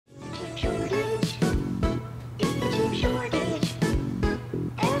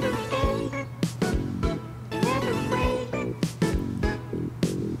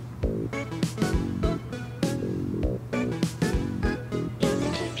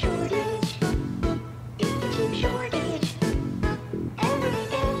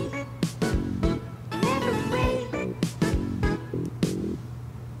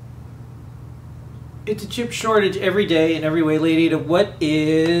It's a chip shortage every day in every way. Ladyada, what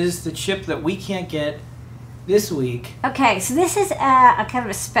is the chip that we can't get this week? Okay, so this is a kind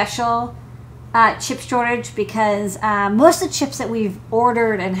of a special chip shortage because most of the chips that we've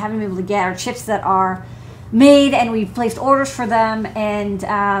ordered and haven't been able to get are chips that are made and we've placed orders for them, and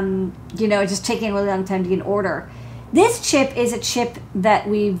you know, it's just taking a really long time to get an order. This chip is a chip that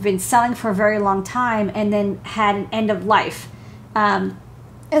we've been selling for a very long time and then had an end of life.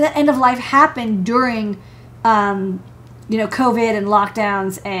 And the end of life happened during you know, COVID and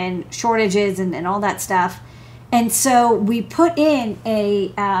lockdowns and shortages and all that stuff. And so we put in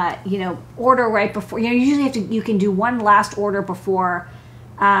a you know, order right before. You know, usually you can do one last order before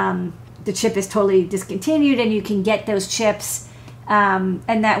the chip is totally discontinued, and you can get those chips, and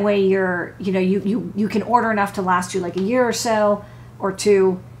that way you know, you can order enough to last you like a year or so or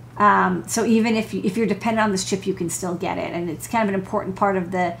two. So even if you're dependent on this chip, you can still get it, and it's kind of an important part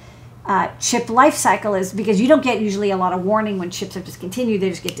of the chip life cycle, is because you don't get usually a lot of warning when chips are discontinued; they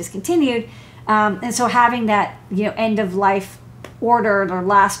just get discontinued. And so having that, you know, end of life ordered or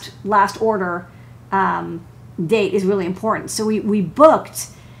last order date is really important. So we booked,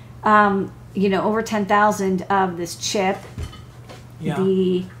 you know, over 10,000 of this chip. Yeah.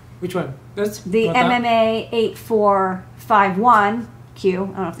 Which one? That's the MMA8451 Q. I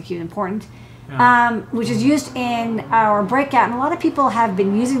don't know if the Q is important. Yeah. Which is used in our breakout, and a lot of people have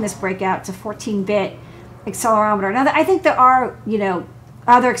been using this breakout. It's a 14-bit accelerometer. Now, I think there are, you know,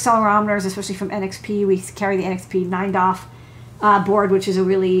 other accelerometers, especially from NXP. We carry the NXP 9DOF board, which is a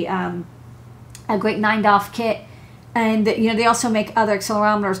really a great 9DOF kit. And, you know, they also make other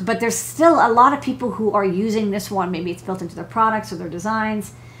accelerometers, but there's still a lot of people who are using this one. Maybe it's built into their products or their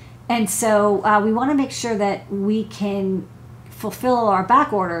designs. And so we want to make sure that we can fulfill our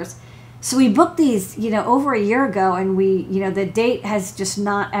back orders. So we booked these, you know, over a year ago, and you know, the date has just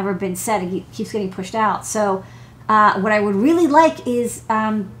not ever been set. It keeps getting pushed out. So what I would really like is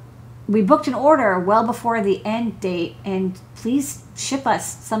we booked an order well before the end date, and please ship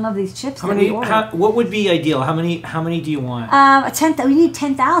us some of these chips. What would be ideal? How many do you want? We need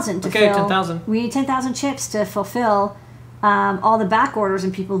 10,000 to fill. Okay, 10,000. We need 10,000 chips to fulfill all the back orders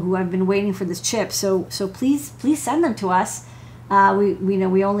and people who have been waiting for this chip. So please send them to us.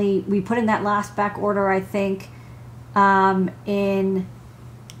 We put in that last back order, I think, in,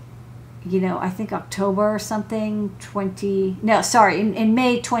 you know, I think October or something, in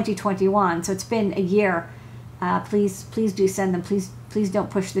May 2021. So it's been a year. Please do send them. Please don't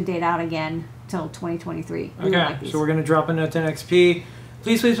push the date out again till 2023. Okay, so we're gonna drop a note to NXP.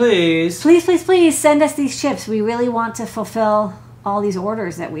 Please send us these chips. We really want to fulfill all these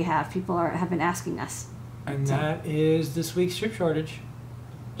orders that we have. People have been asking us. And that is this week's chip shortage.